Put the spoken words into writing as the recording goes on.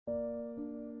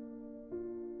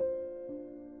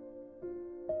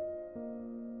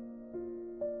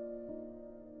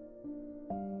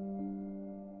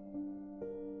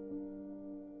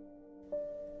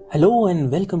Hello and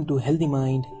welcome to Healthy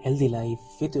Mind, Healthy Life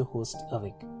with your host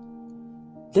Avik.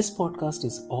 This podcast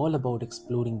is all about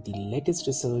exploring the latest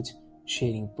research,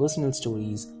 sharing personal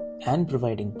stories, and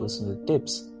providing personal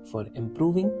tips for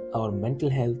improving our mental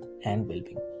health and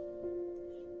well-being.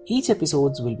 Each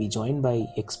episode will be joined by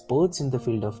experts in the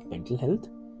field of mental health,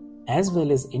 as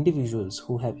well as individuals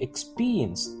who have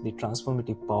experienced the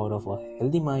transformative power of a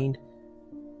healthy mind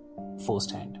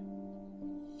firsthand.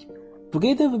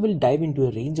 Together, we will dive into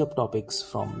a range of topics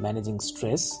from managing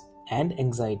stress and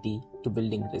anxiety to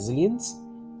building resilience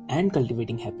and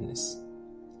cultivating happiness.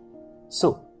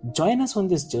 So, join us on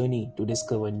this journey to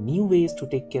discover new ways to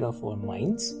take care of our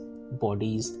minds,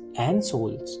 bodies, and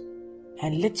souls.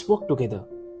 And let's work together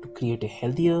to create a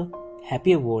healthier,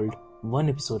 happier world, one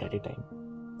episode at a time.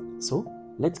 So,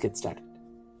 let's get started.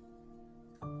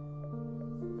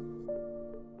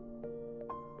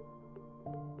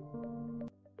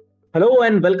 Hello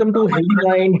and welcome to Healthy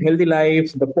Mind, Healthy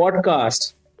Life, the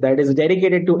podcast that is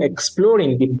dedicated to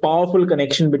exploring the powerful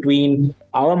connection between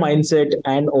our mindset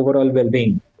and overall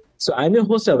well-being. So I'm your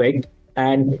host Avik,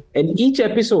 and in each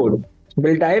episode,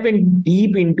 we'll dive in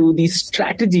deep into the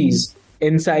strategies,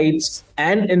 insights,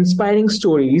 and inspiring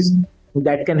stories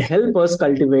that can help us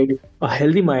cultivate a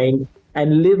healthy mind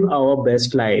and live our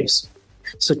best lives.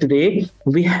 So today,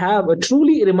 we have a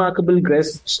truly remarkable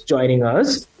guest joining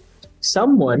us,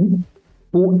 someone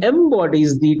who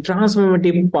embodies the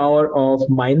transformative power of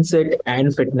mindset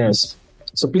and fitness.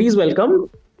 So please welcome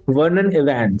Vernon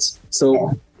Evans.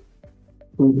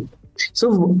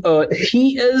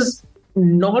 He is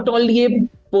not only a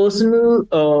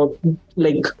personal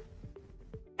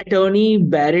attorney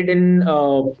buried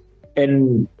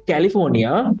in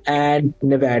California and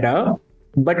Nevada,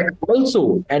 but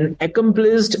also an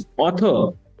accomplished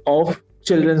author of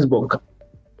children's book.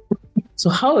 So,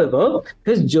 however,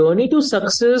 his journey to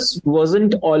success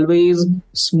wasn't always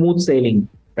smooth sailing,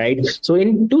 right? So,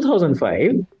 in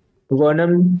 2005,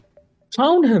 Vernon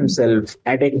found himself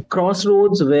at a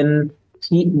crossroads when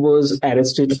he was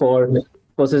arrested for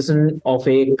possession of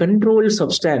a controlled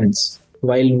substance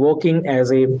while working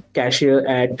as a cashier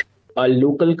at a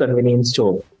local convenience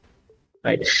store,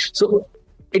 right? So,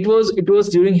 it was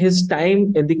during his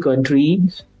time in the country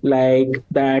like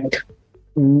that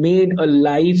made a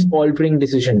life-altering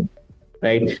decision,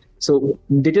 right? So,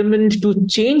 determined to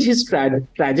change his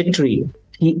trajectory,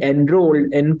 he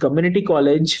enrolled in community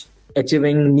college,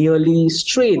 achieving nearly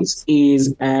straight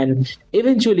A's and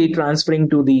eventually transferring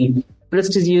to the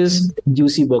prestigious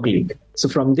UC Berkeley. So,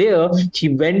 from there, he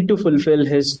went to fulfill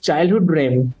his childhood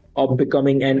dream of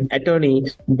becoming an attorney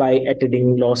by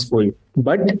attending law school.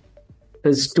 But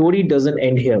his story doesn't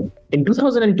end here. In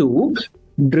 2002,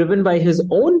 driven by his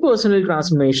own personal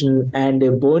transformation and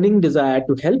a burning desire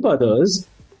to help others,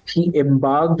 he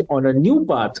embarked on a new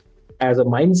path as a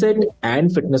mindset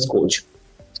and fitness coach.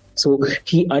 So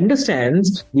he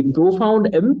understands the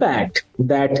profound impact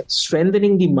that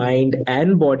strengthening the mind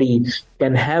and body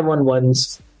can have on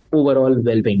one's overall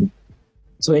well-being.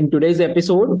 So in today's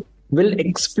episode, we'll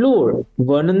explore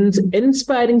Vernon's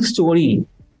inspiring story,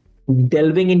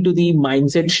 delving into the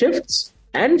mindset shifts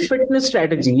and fitness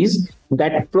strategies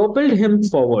that propelled him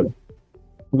forward.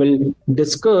 We'll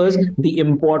discuss the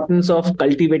importance of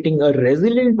cultivating a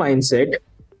resilient mindset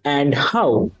and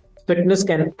how fitness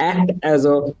can act as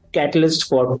a catalyst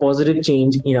for positive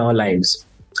change in our lives.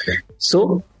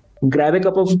 So, grab a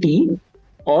cup of tea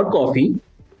or coffee,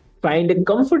 find a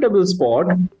comfortable spot,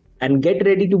 and get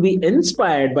ready to be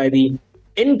inspired by the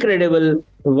incredible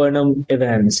Vernon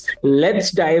Evans.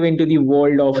 Let's dive into the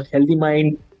world of healthy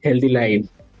mind, healthy life.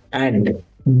 And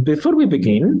before we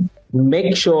begin,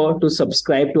 make sure to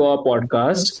subscribe to our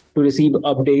podcast to receive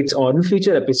updates on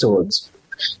future episodes.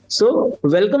 So,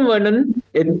 welcome, Vernon.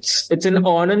 It's an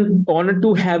honor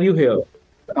to have you here.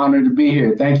 Honored to be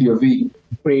here. Thank you, Avi.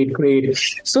 Great.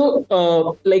 So,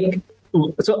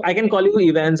 so I can call you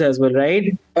Evans as well,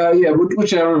 right? Yeah,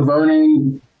 whichever.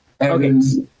 Vernon,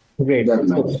 Evans. Okay. Great.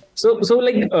 So,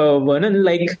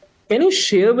 Vernon, can you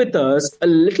share with us a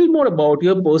little more about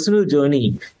your personal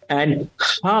journey and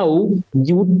how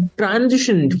you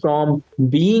transitioned from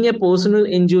being a personal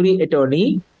injury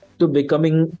attorney to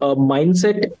becoming a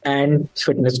mindset and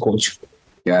fitness coach?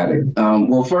 Got it.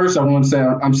 Well, first, I want to say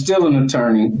I'm still an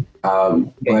attorney,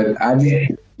 but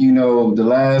the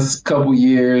last couple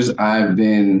years, I've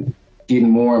been getting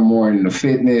more and more into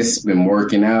fitness, been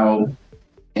working out,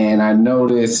 and I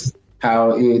noticed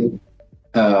how it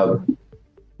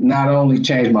not only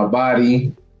changed my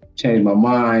body, changed my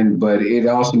mind, but it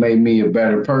also made me a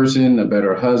better person, a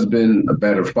better husband, a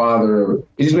better father.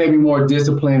 It just made me more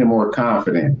disciplined and more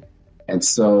confident. And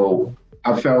so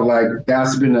I felt like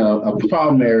that's been a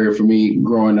problem area for me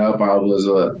growing up. I was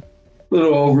a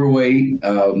little overweight,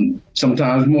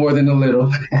 sometimes more than a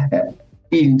little,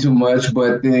 eating too much.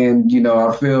 But then,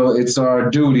 I feel it's our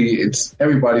duty, it's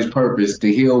everybody's purpose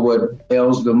to heal what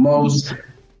ails the most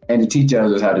and to teach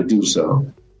others how to do so.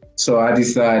 So I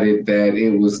decided that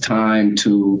it was time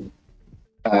to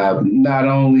not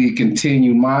only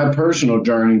continue my personal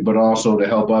journey, but also to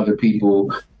help other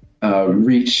people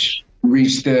reach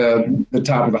the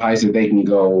top of the heights that they can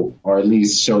go, or at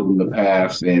least show them the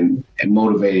path and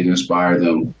motivate and inspire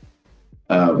them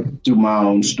through my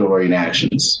own story and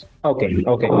actions. Okay,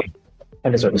 okay.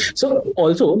 Understood. So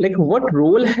also, like, what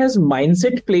role has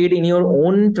mindset played in your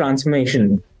own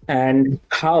transformation, and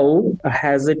how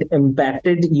has it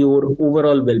impacted your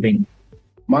overall well-being?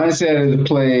 Mindset has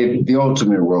played the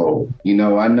ultimate role.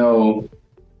 I know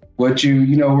what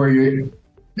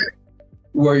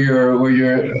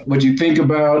what you think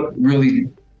about really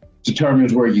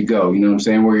determines where you go. You know what I'm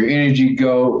saying? Where your energy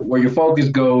where your focus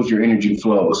goes, your energy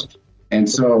flows. And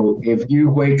so if you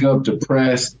wake up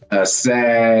depressed,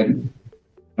 sad,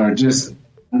 or just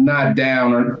not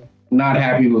down or not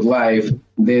happy with life,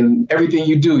 then everything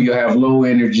you do, you'll have low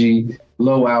energy,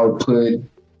 low output.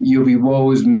 You'll be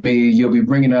woe is me. You'll be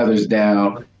bringing others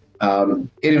down.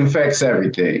 It infects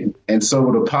everything. And so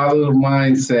with a positive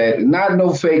mindset, not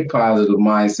no fake positive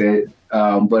mindset,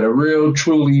 but a real,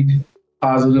 truly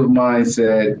positive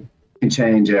mindset can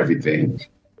change everything.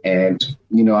 And,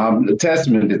 I'm a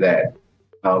testament to that.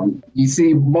 You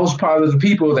see, most positive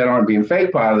people that aren't being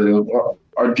fake positive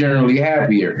are generally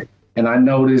happier. And I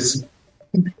notice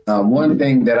one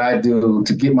thing that I do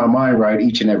to get my mind right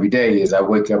each and every day is I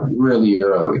wake up really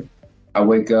early. I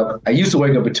used to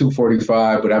wake up at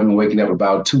 2:45, but I've been waking up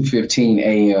about 2:15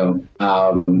 a.m.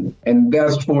 And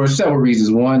that's for several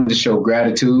reasons. One, to show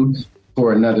gratitude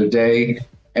for another day,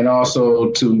 and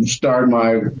also to start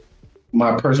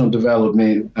my personal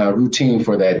development routine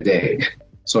for that day.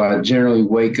 So I generally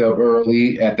wake up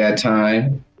early at that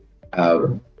time,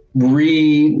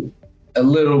 read a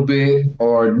little bit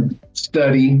or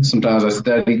study. Sometimes I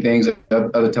study things,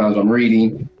 other times I'm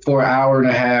reading for an hour and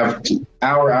a half to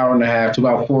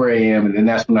about 4 a.m. And then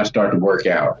that's when I start to work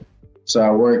out. So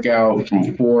I work out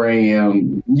from 4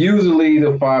 a.m. usually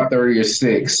to 5:30 or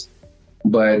 6.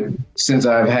 But since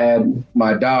I've had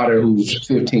my daughter, who's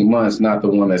 15 months, not the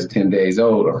one that's 10 days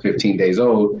old or 15 days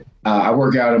old, I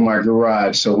work out in my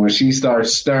garage. So when she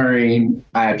starts stirring,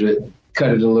 I have to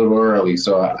cut it a little early.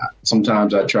 So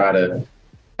sometimes I try to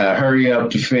hurry up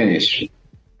to finish.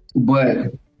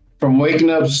 But from waking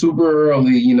up super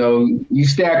early, you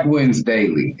stack wins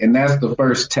daily. And that's the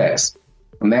first test.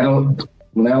 When that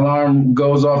alarm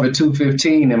goes off at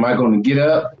 2:15, am I going to get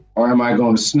up or am I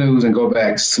going to snooze and go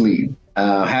back to sleep?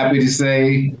 Happy to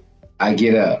say I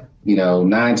get up,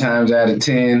 9 times out of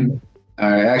 10.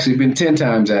 Actually been 10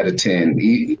 times out of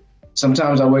 10.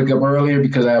 Sometimes I wake up earlier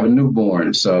because I have a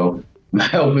newborn. So I'm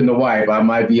helping the wife. I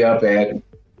might be up at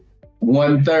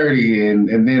 1:30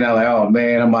 and then I'm like, oh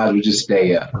man, I might as well just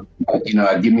stay up.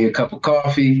 I give me a cup of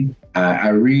coffee. I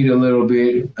read a little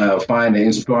bit, find an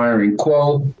inspiring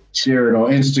quote, share it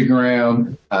on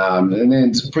Instagram, and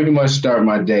then to pretty much start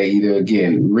my day either,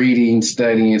 again, reading,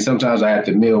 studying. Sometimes I have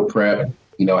to meal prep.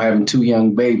 Having 2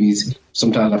 young babies,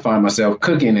 sometimes I find myself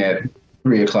cooking at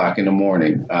 3 o'clock in the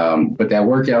morning. But that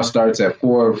workout starts at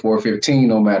 4:15,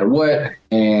 no matter what.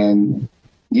 And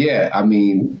yeah, I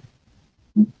mean,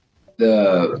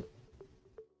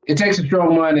 it takes a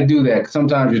strong mind to do that.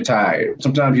 Sometimes you're tired.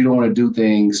 Sometimes you don't want to do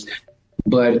things.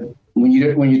 But when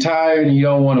you're tired and you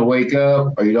don't want to wake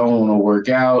up or you don't want to work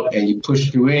out and you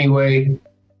push through anyway,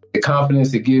 the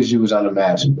confidence it gives you is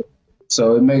unimaginable.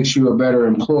 So it makes you a better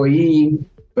employee,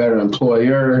 better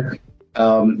employer,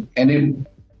 and it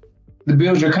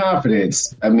builds your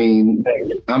confidence. I mean,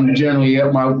 I'm generally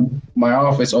up. My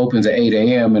office opens at 8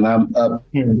 a.m. and I'm up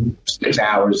 6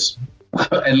 hours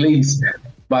at least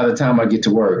by the time I get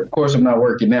to work. Of course, I'm not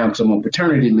working now because I'm on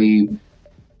paternity leave.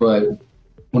 But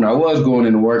when I was going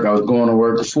into work, I was going to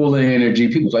work full of energy.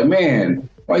 People's like, man,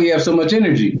 why do you have so much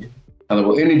energy? I was like,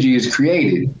 well, energy is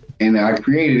created. And I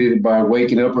created it by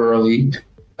waking up early,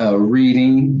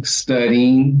 reading,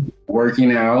 studying,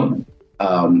 working out,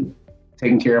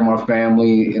 taking care of my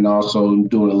family, and also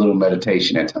doing a little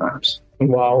meditation at times.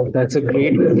 Wow, that's a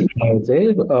great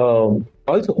mindset.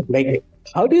 Also, like,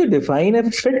 how do you define a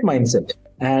fit mindset?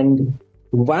 And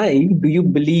why do you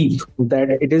believe that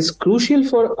it is crucial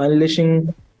for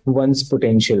unleashing one's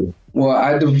potential? Well,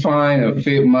 I define a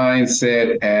fit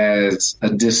mindset as a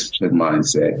disciplined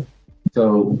mindset.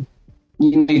 So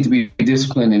you need to be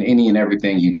disciplined in any and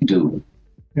everything you do.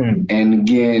 Hmm. And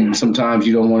again, sometimes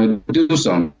you don't want to do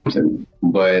something,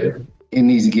 but it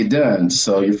needs to get done.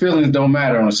 So your feelings don't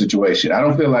matter on a situation. I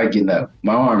don't feel like getting up.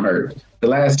 My arm hurt. The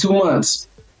last 2 months,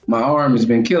 my arm has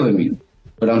been killing me,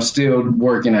 but I'm still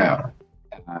working out.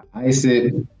 I ice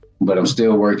it, but I'm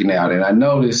still working out. And I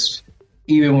notice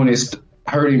even when it's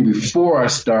hurting before I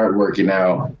start working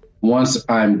out, once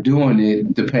I'm doing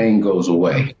it, the pain goes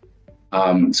away.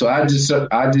 So I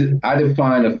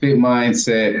define a fit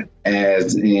mindset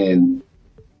as in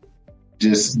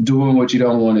just doing what you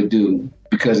don't want to do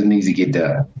because it needs to get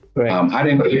done. Right. I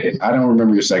don't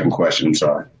remember your second question. I'm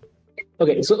sorry.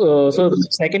 Okay. So the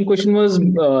second question was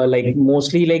like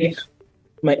mostly like,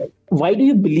 why do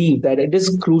you believe that it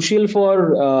is crucial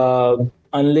for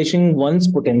unleashing one's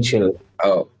potential?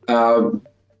 Oh,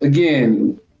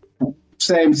 again,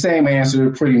 same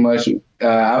answer pretty much.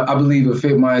 I believe a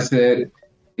fit mindset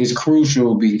is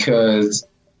crucial because,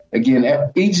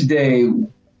 again, each day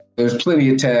there's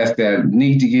plenty of tasks that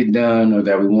need to get done or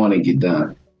that we want to get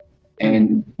done.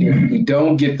 And if we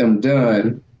don't get them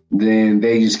done, then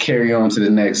they just carry on to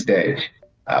the next day,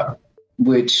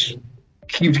 which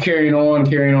keeps carrying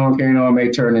on,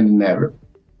 may turn into never.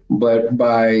 But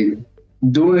by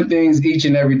doing the things each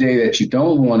and every day that you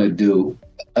don't want to do,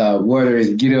 whether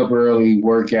it's get up early,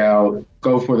 work out,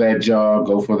 go for that jog,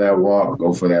 go for that walk,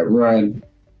 go for that run,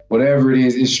 whatever it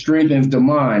is, it strengthens the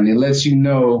mind. It lets you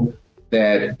know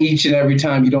that each and every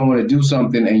time you don't want to do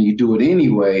something and you do it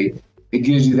anyway, it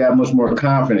gives you that much more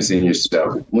confidence in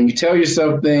yourself. When you tell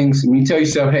yourself things, when you tell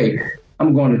yourself, hey,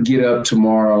 I'm going to get up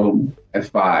tomorrow at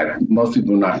 5. Most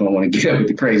people are not going to want to get up at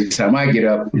the crazy time I get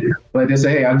up, but they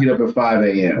say, hey, I'll get up at 5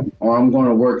 a.m. or I'm going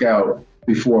to work out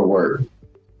before work.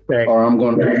 Right. Or I'm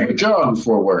going to go for a jog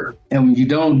before work. And when you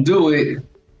don't do it,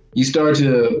 you start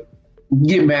to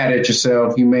get mad at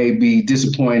yourself. You may be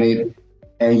disappointed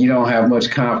and you don't have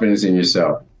much confidence in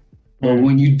yourself. But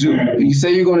when you do, when you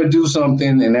say you're going to do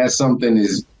something and that something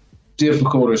is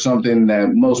difficult or something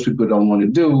that most people don't want to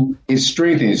do, it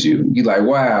strengthens you. You're like,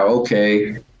 wow,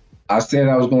 okay, I said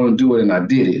I was going to do it and I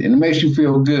did it. And it makes you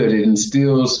feel good. It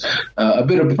instills a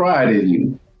bit of pride in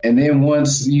you. And then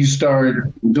once you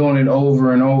start doing it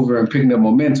over and over and picking up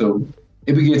momentum,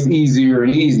 it gets easier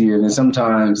and easier. And then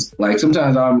sometimes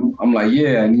I'm like,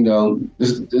 yeah, and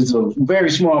there's a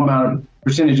very small amount of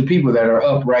percentage of people that are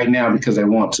up right now because they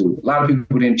want to. A lot of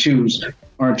people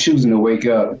aren't choosing to wake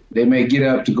up. They may get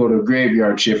up to go to a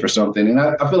graveyard shift or something. And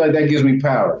I feel like that gives me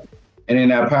power. And then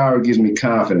that power gives me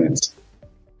confidence.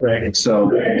 Right.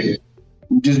 So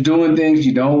just doing things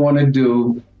you don't want to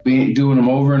do, doing them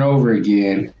over and over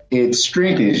again, it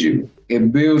strengthens you.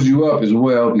 It builds you up as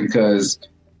well because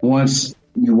once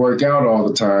you work out all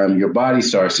the time, your body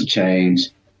starts to change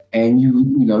and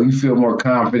you feel more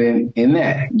confident in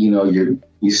that. You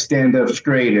stand up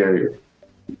straighter,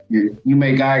 you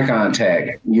make eye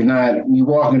contact. You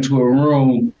walk into a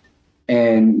room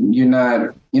and you're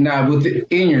not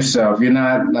within yourself. You're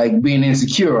not like being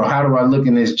insecure. How do I look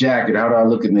in this jacket? How do I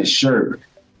look in this shirt?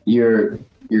 You're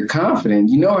confident.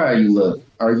 You know how you look,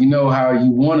 or you know how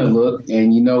you want to look,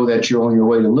 and you know that you're on your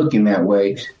way to looking that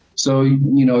way. So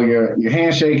your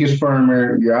handshake is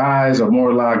firmer. Your eyes are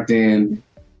more locked in,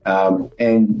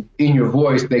 and in your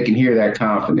voice they can hear that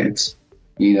confidence.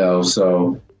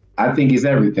 So I think it's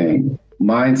everything.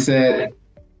 Mindset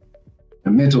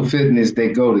and mental fitness, they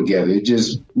go together. It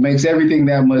just makes everything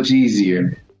that much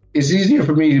easier. It's easier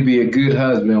for me to be a good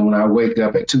husband when I wake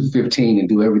up at 2:15 and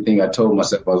do everything I told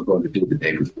myself I was going to do the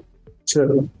day before.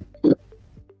 Sure.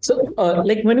 So,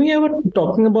 like when we are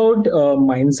talking about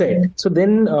mindset, so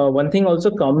then one thing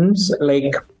also comes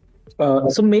like,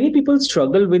 so many people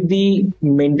struggle with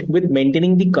with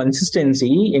maintaining the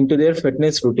consistency into their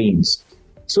fitness routines.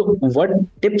 So what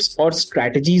tips or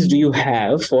strategies do you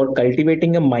have for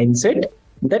cultivating a mindset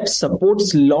that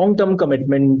supports long-term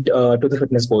commitment to the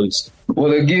fitness goals?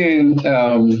 Well, again,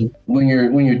 when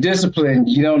you're disciplined,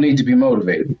 you don't need to be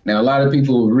motivated. Now, a lot of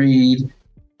people read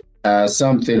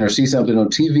something or see something on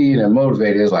TV and they're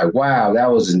motivated. It's like, wow,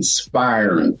 that was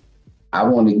inspiring. I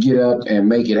want to get up and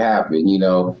make it happen,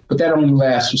 but that only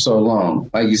lasts for so long.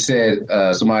 Like you said,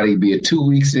 somebody be 2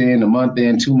 weeks in, a month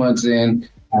in, 2 months in,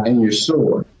 and you're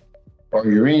sore or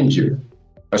you're injured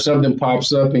or something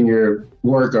pops up in your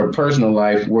work or personal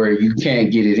life where you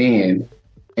can't get it in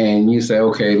and you say,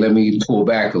 okay, let me pull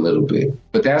back a little bit.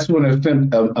 But that's when that's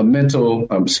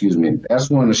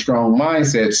when a strong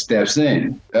mindset steps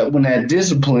in. When that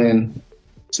discipline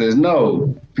says,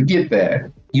 no, forget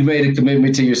that. You made a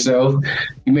commitment to yourself.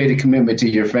 You made a commitment to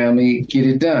your family. Get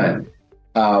it done.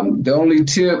 The only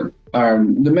tip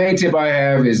The main tip I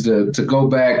have is to go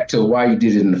back to why you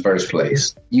did it in the first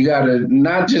place. You got to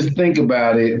not just think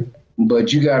about it,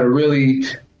 but you got to really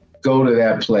go to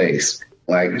that place.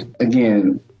 Like,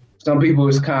 again, some people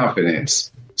it's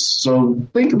confidence. So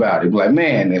think about it. Like,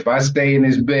 man, if I stay in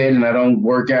this bed and I don't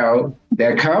work out,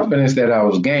 that confidence that I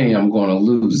was gaining, I'm going to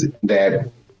lose it.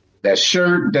 That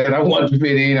shirt that I want to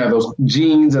fit in, or those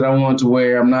jeans that I want to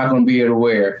wear, I'm not going to be able to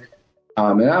wear.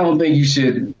 And I don't think you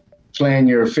should plan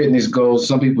your fitness goals.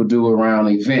 Some people do around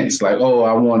events like, oh,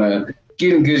 I want to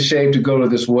get in good shape to go to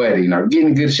this wedding or get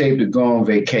in good shape to go on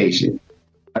vacation.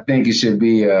 I think it should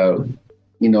be a,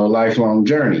 lifelong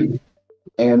journey.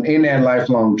 And in that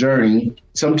lifelong journey,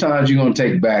 sometimes you're going to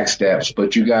take back steps,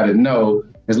 but you got to know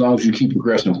as long as you keep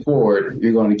progressing forward,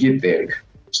 you're going to get there.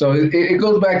 So it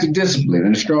goes back to discipline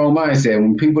and a strong mindset.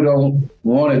 When people don't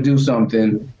want to do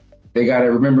something, they got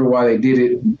to remember why they did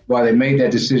it, why they made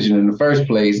that decision in the first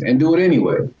place, and do it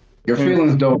anyway. Your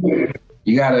feelings don't matter.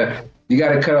 You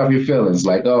gotta cut off your feelings.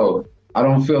 Like, oh, I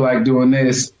don't feel like doing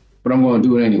this, but I'm going to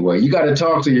do it anyway. You got to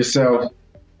talk to yourself.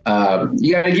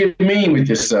 You got to get mean with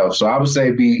yourself. So I would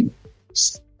say be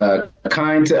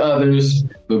kind to others,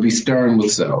 but be stern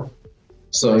with self.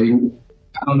 So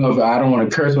I don't know if I don't want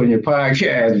to curse on your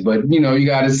podcast, but you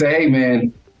got to say, hey,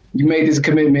 man, you made this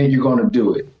commitment, you're going to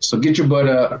do it. So get your butt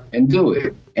up and do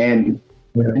it. And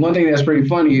one thing that's pretty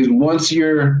funny is once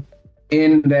you're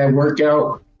in that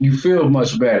workout, you feel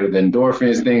much better. The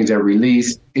endorphins, things that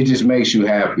release, it just makes you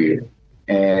happier.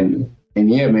 And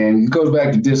yeah, man, it goes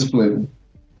back to discipline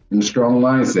and a strong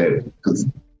mindset, because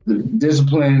the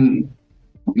discipline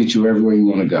will get you everywhere you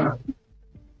want to go.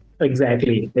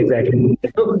 Exactly.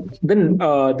 So then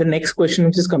the next question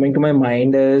which is coming to my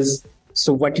mind is,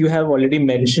 so what you have already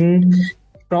mentioned.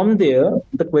 From there,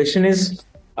 the question is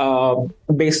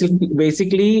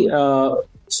basically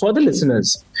for the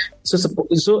listeners.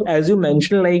 So as you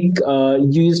mentioned, like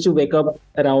you used to wake up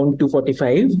around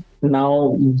 2:45.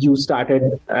 Now you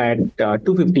started at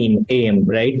 2:15 a.m.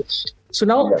 Right? So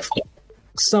now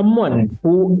someone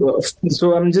who,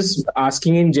 so I'm just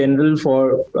asking in general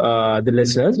for the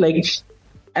listeners, like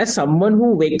as someone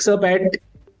who wakes up at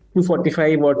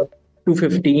 2:45 or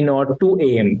 2:15 or 2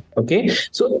 a.m. Okay.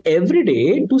 So every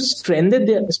day to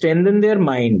strengthen their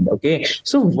mind. Okay.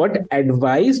 So what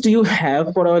advice do you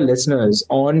have for our listeners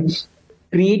on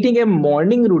creating a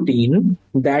morning routine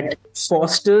that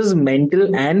fosters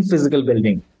mental and physical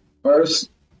well-being?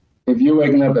 First, if you're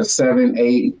waking up at 7,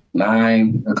 8,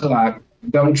 9 o'clock,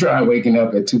 don't try waking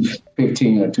up at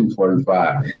 2:15 or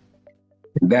 2:45.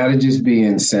 That'll just be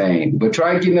insane. But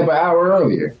try getting up an hour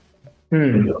earlier.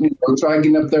 Try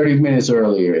getting up 30 minutes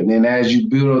earlier. And then as you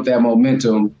build up that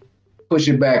momentum, push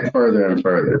it back further and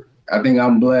further. I think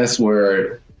I'm blessed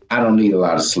where I don't need a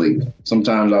lot of sleep.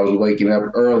 Sometimes I was waking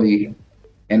up early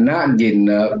and not getting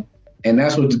up. And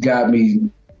that's what got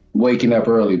me waking up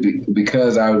early,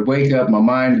 because I would wake up, my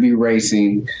mind would be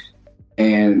racing.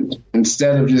 And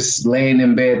instead of just laying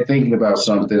in bed thinking about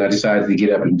something, I decided to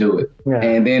get up and do it. Yeah.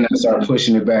 And then I started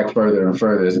pushing it back further and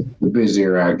further the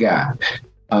busier I got.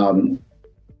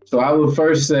 So I would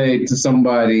first say to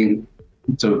somebody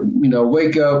to,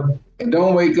 wake up, and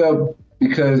don't wake up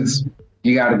because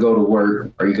you got to go to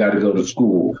work or you got to go to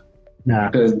school.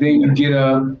 Because then you get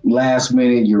up last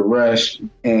minute, you're rushed,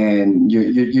 and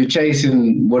you're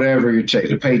chasing whatever you're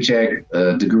chasing, a paycheck,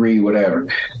 a degree, whatever.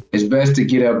 It's best to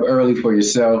get up early for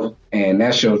yourself, and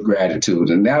that shows gratitude.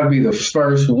 And that'll be the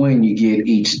first win you get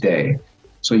each day.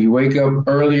 So you wake up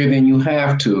earlier than you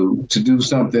have to do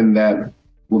something that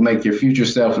will make your future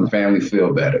self and family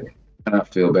feel better. Not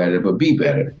feel better, but be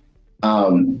better.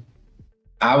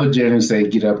 I would generally say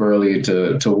get up earlier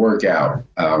to work out.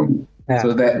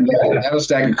 So that'll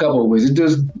stack a couple of ways. It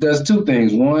does two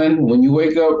things. One, when you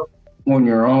wake up on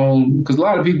your own, because a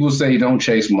lot of people say don't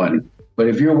chase money. But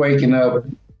if you're waking up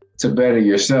to better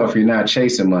yourself, you're not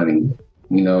chasing money.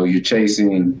 You're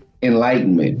chasing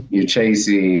enlightenment. You're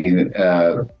chasing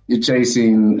the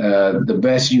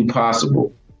best you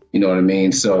possible. You know what I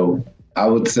mean? So I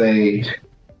would say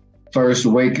first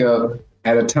wake up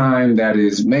at a time that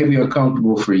is maybe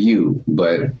uncomfortable for you,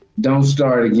 but don't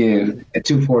start again at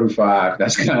 2:45.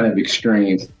 That's kind of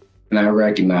extreme, and I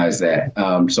recognize that.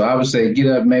 So I would say get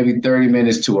up maybe 30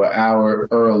 minutes to an hour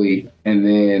early, and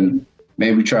then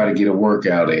maybe try to get a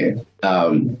workout in.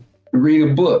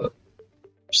 Read a book,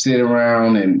 sit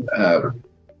around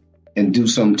and do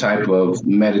some type of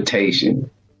meditation.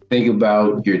 Think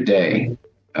about your day.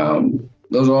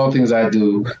 Those are all things I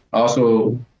do.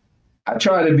 Also, I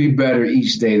try to be better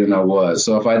each day than I was.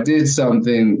 So if I did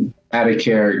something out of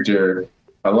character,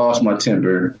 I lost my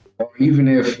temper, or even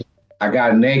if I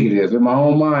got negative in my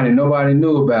own mind and nobody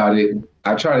knew about it,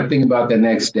 I try to think about the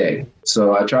next day.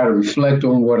 So I try to reflect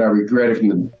on what I regretted from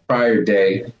the prior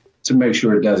day to make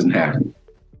sure it doesn't happen.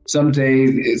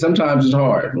 Sometimes it's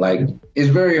hard. Like, it's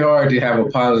very hard to have a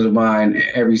positive mind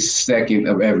every second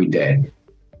of every day.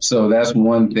 So that's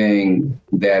one thing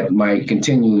that might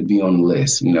continually be on the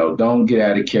list. Don't get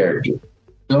out of character.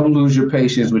 Don't lose your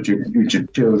patience with your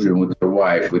children, with your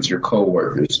wife, with your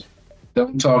coworkers.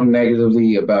 Don't talk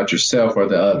negatively about yourself or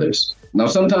the others. Now,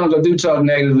 sometimes I do talk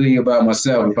negatively about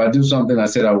myself. If I do something I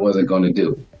said I wasn't going to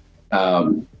do.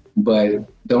 But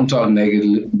don't talk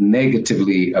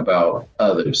negatively about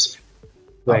others.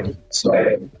 Right. So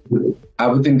I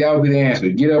would think that would be the answer.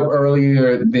 Get up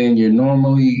earlier than you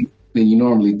normally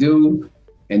do,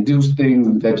 and do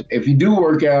things that if you do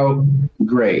work out,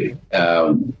 great.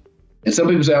 And some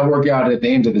people say I work out at the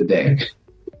end of the day,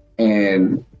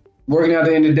 and working out at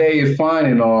the end of the day is fine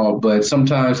and all, but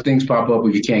sometimes things pop up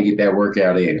where you can't get that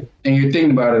workout in, and you're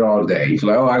thinking about it all day.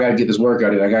 You're like, oh, I got to get this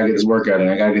workout in. I got to get this workout in.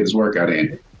 I got to get this workout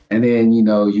in. And then,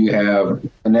 you have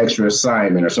an extra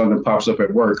assignment or something pops up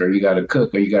at work, or you got to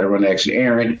cook, or you got to run an extra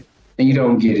errand, and you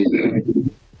don't get it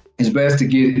in. It's best to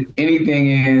get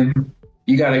anything in.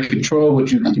 You got to control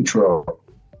what you can control.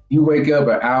 You wake up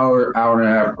an hour and a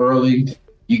half early,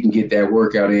 you can get that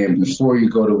workout in before you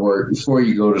go to work, before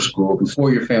you go to school,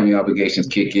 before your family obligations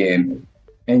kick in,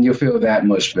 and you'll feel that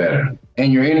much better.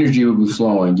 And your energy will be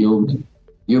flowing.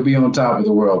 You'll be on top of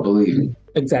the world, believe me.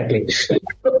 Exactly.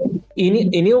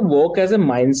 In your work as a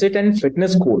mindset and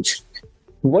fitness coach,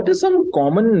 what are some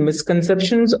common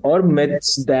misconceptions or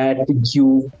myths that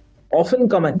you often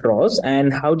come across,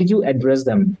 and how do you address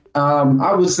them?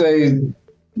 I would say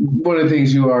one of the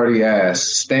things you already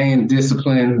asked: staying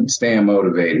disciplined, staying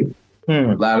motivated.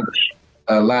 A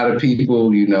lot of people,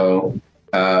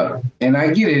 and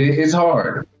I get it. It's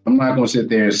hard. I'm not going to sit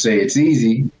there and say it's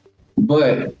easy,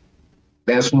 but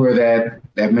that's where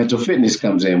that mental fitness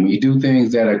comes in. When you do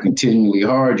things that are continually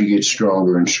hard, you get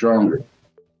stronger and stronger.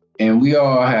 And we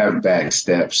all have back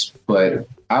steps, but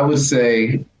I would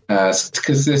say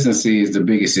consistency is the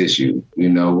biggest issue.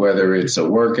 Whether it's a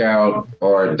workout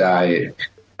or a diet,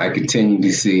 I continue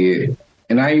to see it.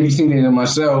 And I even seen it in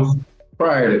myself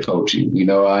prior to coaching.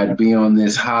 I'd be on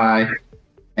this high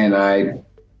and I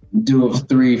do it for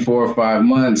 3, 4, 5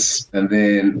 months, and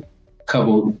then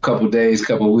couple days,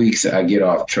 couple weeks, I get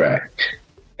off track.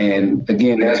 And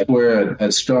again, that's where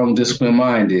a strong, disciplined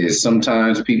mind is.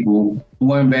 Sometimes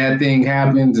one bad thing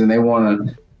happens and they want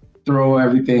to throw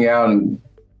everything out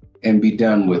and be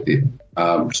done with it.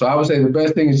 So I would say the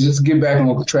best thing is just get back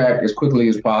on track as quickly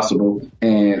as possible.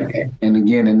 And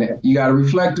again, you got to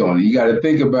reflect on it. You got to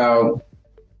think about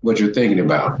what you're thinking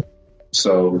about.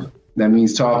 So that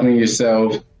means talking to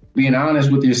yourself, being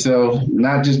honest with yourself,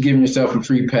 not just giving yourself a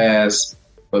free pass,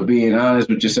 but being honest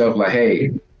with yourself, like,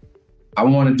 hey, I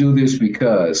want to do this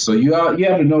because. So you have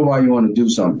to know why you want to do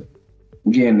something.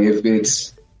 Again, if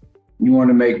it's you want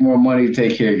to make more money to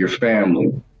take care of your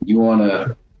family, you want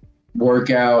to work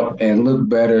out and look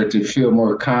better to feel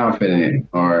more confident,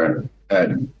 or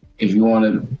if you want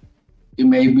to, it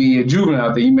may be a juvenile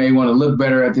out there, you may want to look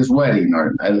better at this wedding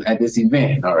or at this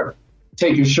event, or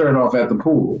take your shirt off at the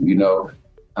pool,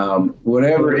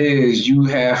 whatever it is, you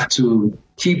have to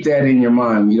keep that in your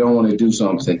mind when you don't want to do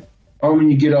something, or when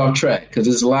you get off track, because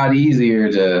it's a lot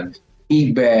easier to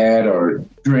eat bad or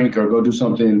drink or go do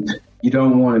something you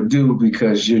don't want to do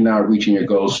because you're not reaching your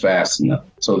goals fast enough.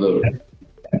 So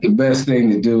the best thing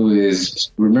to do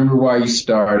is remember why you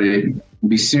started,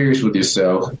 be serious with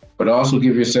yourself, but also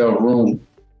give yourself room,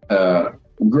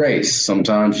 grace.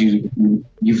 Sometimes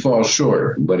you fall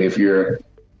short, but if you're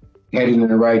heading in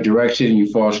the right direction,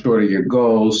 you fall short of your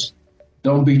goals,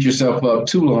 don't beat yourself up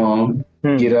too long.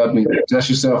 Get up and dust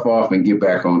yourself off and get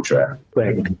back on track.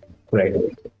 Right.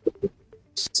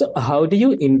 So how do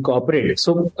you incorporate?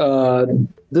 So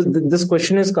this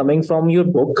question is coming from your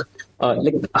book.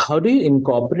 How do you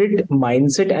incorporate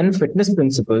mindset and fitness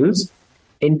principles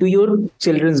into your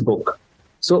children's book?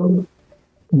 So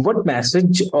what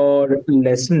message or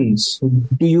lessons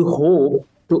do you hope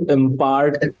to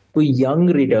impart to young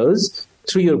readers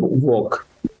through your work?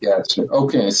 Gotcha.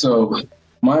 Okay, so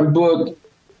my book,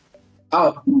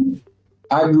 I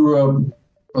grew up,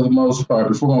 for the most part,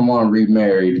 before my mom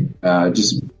remarried,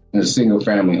 just in a single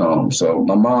family home. So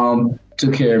my mom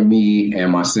took care of me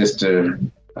and my sister.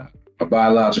 My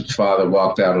biological father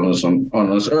walked out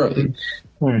on us early.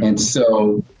 And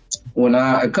so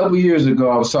a couple years ago,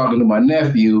 I was talking to my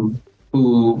nephew,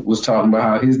 who was talking about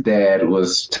how his dad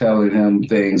was telling him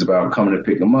things about coming to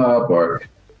pick him up or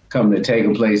coming to take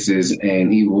him places,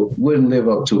 and he wouldn't live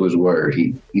up to his word.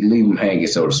 He'd leave him hanging,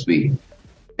 so to speak.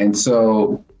 And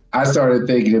so I started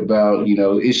thinking about,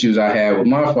 issues I had with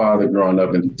my father growing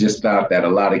up, and just thought that a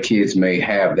lot of kids may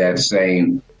have that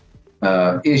same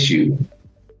issue.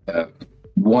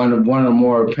 One or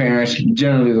more parents,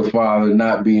 generally the father,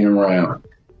 not being around,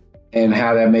 and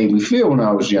how that made me feel when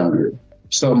I was younger.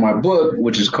 So my book,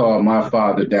 which is called My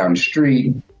Father Down the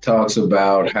Street, talks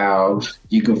about how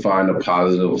you can find a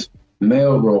positive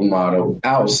male role model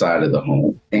outside of the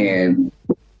home.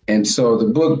 And so the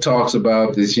book talks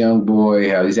about this young boy,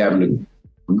 how he's having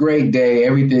a great day,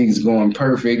 everything's going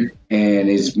perfect, and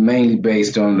it's mainly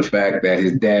based on the fact that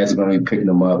his dad's going to be picking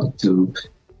him up to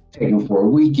take him for a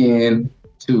weekend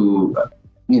to,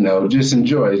 just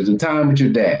enjoy the time with your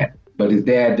dad. But his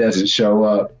dad doesn't show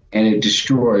up, and it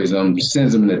destroys him,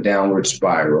 sends him in a downward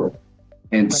spiral.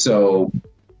 And so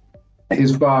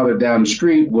his father down the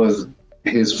street was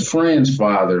his friend's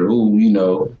father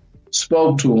who,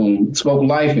 spoke to him, spoke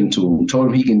life into him, told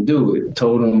him he can do it,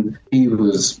 told him he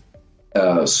was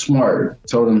smart,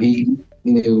 told him he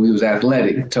was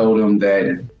athletic, told him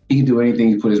that he could do anything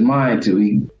he put his mind to.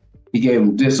 He gave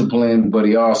him discipline, but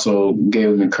he also gave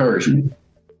him encouragement.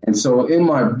 And so in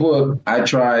my book, I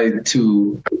tried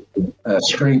to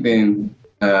strengthen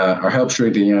or help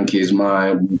strengthen young kids'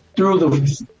 mind through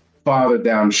the father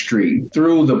down the street,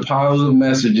 through the positive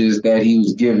messages that he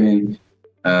was giving.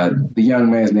 The young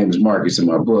man's name is Marcus in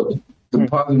my book. The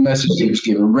positive message he was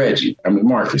giving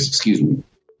Marcus, excuse me.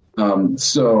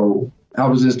 So I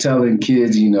was just telling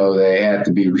kids, they have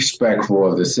to be respectful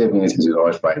of their siblings because they're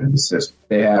always fighting the system.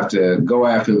 They have to go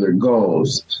after their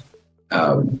goals.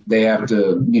 They have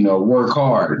to, work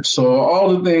hard. So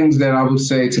all the things that I would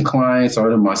say to clients or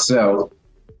to myself,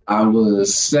 I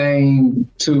was saying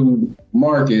to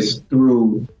Marcus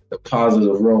through the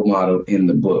positive role model in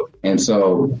the book. And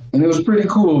it was pretty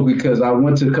cool because I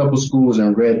went to a couple schools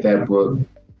and read that book,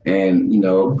 and,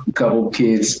 a couple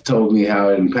kids told me how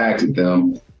it impacted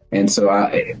them. And so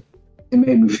it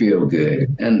made me feel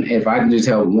good. And if I could just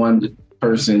help one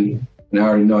person, and I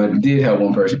already know I did help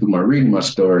one person through my reading my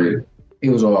story, it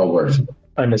was all worth it.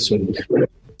 Understood.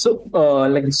 So,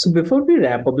 so before we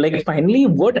wrap up, finally,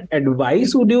 what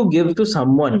advice would you give to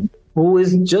someone who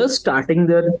is just starting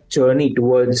their journey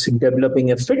towards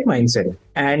developing a fit mindset?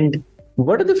 And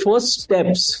what are the first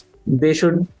steps they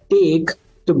should take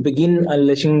to begin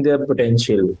unleashing their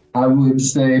potential? I would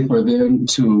say for them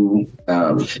to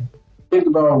think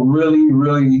about really,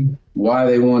 really why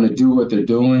they want to do what they're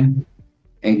doing,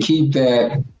 and keep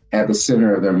that at the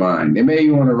center of their mind. They may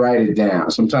want to write it down.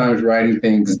 Sometimes writing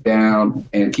things down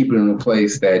and keeping them in a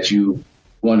place that you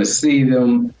want to see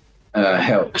them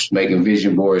helps, making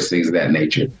vision boards, things of that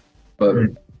nature. But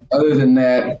other than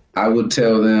that, I would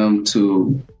tell them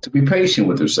to be patient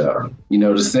with themselves,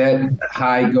 to set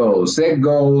high goals, set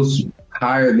goals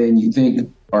higher than you think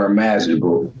are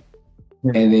imaginable,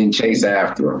 and then chase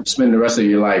after them. Spend the rest of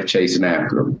your life chasing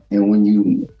after them. And when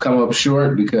you come up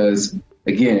short, because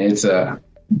again, it's a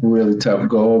really tough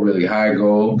goal, really high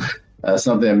goal,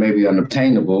 something that may be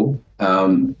unobtainable.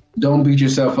 Don't beat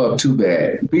yourself up too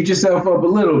bad. Beat yourself up a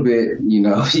little bit. You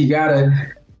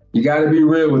gotta be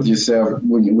real with yourself.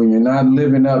 When you're not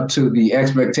living up to the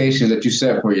expectations that you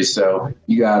set for yourself,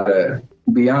 you gotta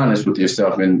be honest with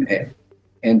yourself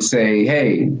and say,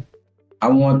 hey, I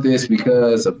want this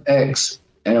because of X,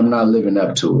 and I'm not living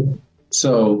up to it.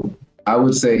 So I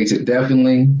would say to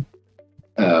definitely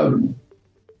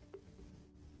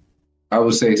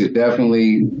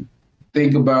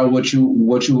think about what you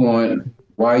want,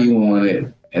 why you want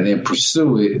it, and then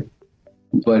pursue it.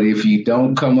 But if you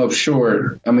don't come up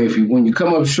short, when you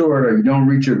come up short or you don't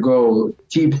reach your goal,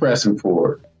 keep pressing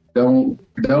forward. Don't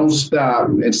stop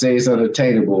and say it's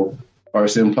unattainable or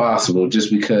it's impossible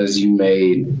just because you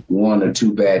made one or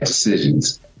two bad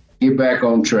decisions. Get back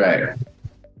on track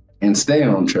and stay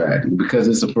on track because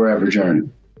it's a forever journey.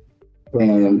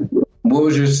 And what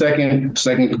was your second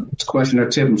question or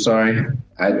tip? I'm sorry.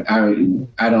 I don't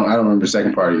remember the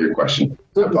second part of your question.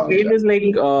 So it is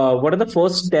what are the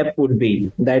first step would be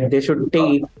that they should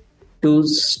take to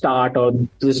start or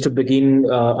just to begin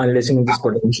unleashing this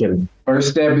potential?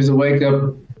 First step is to wake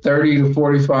up 30 to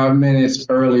 45 minutes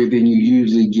earlier than you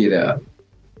usually get up.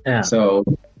 Yeah. So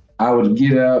I would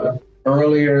get up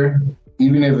earlier,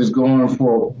 even if it's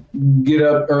get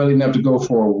up early enough to go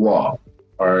for a walk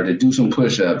or to do some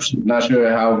push-ups. Not sure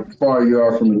how far you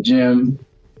are from a gym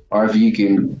or if you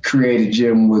can create a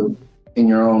gym in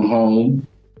your own home,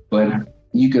 but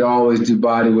you could always do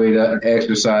body weight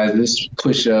exercises,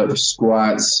 push-ups,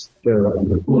 squats,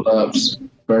 pull-ups,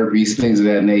 burpees, things of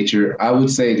that nature. I would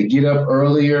say to get up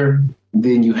earlier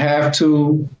then you have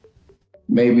to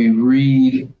maybe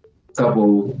read a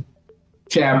couple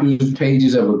chapters,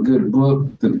 pages of a good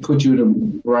book to put you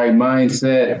in the right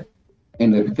mindset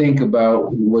and to think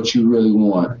about what you really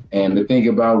want and to think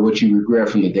about what you regret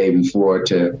from the day before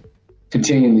to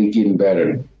continually getting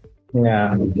better.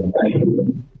 Yeah.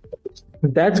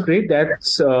 That's great.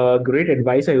 That's great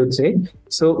advice, I would say.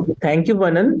 So, thank you,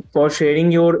 Vanan, for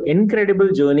sharing your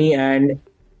incredible journey and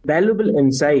valuable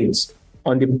insights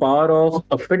on the power of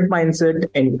a fit mindset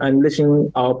and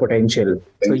unleashing our potential.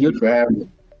 So, Thank you you for having me.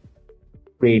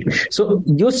 great. So,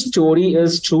 your story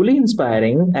is truly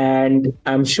inspiring, and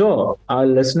I'm sure our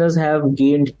listeners have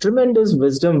gained tremendous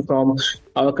wisdom from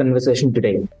our conversation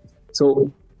today.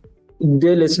 So,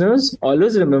 dear listeners,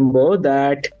 always remember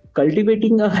that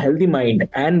cultivating a healthy mind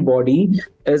and body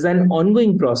is an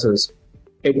ongoing process.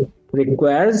 It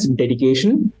requires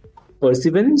dedication,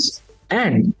 perseverance,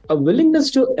 and a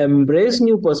willingness to embrace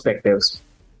new perspectives.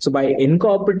 So, by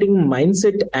incorporating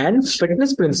mindset and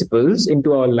fitness principles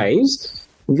into our lives,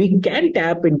 we can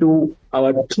tap into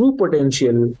our true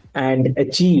potential and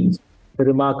achieve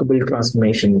remarkable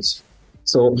transformations.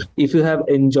 So, if you have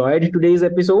enjoyed today's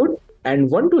episode and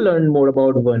want to learn more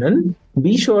about Vernon,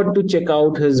 be sure to check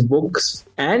out his books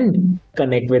and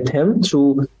connect with him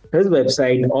through his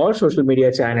website or social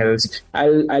media channels.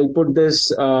 I'll put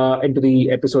this into the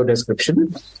episode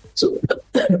description. So,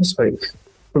 sorry,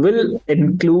 we'll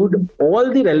include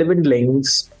all the relevant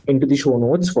links into the show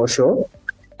notes for sure.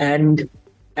 And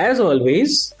as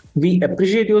always, we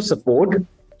appreciate your support.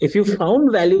 If you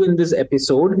found value in this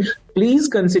episode, please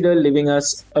consider leaving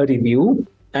us a review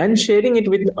and sharing it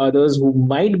with others who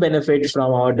might benefit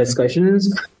from our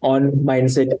discussions on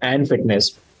mindset and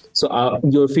fitness. So,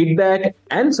 your feedback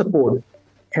and support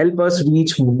help us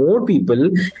reach more people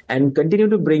and continue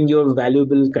to bring your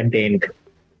valuable content.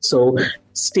 So,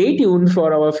 stay tuned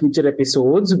for our future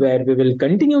episodes where we will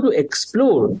continue to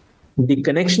explore the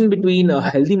connection between a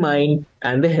healthy mind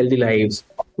and a healthy life,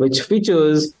 which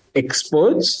features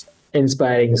experts,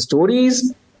 inspiring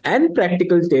stories, and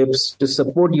practical tips to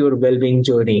support your well-being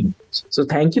journey. So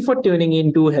thank you for tuning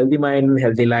in to Healthy Mind and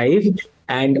Healthy Life.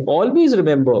 And always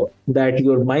remember that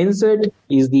your mindset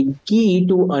is the key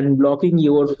to unblocking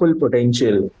your full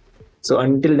potential. So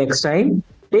until next time,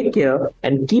 take care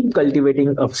and keep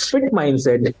cultivating a fit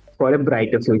mindset for a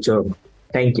brighter future.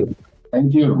 Thank you.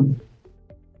 Thank you.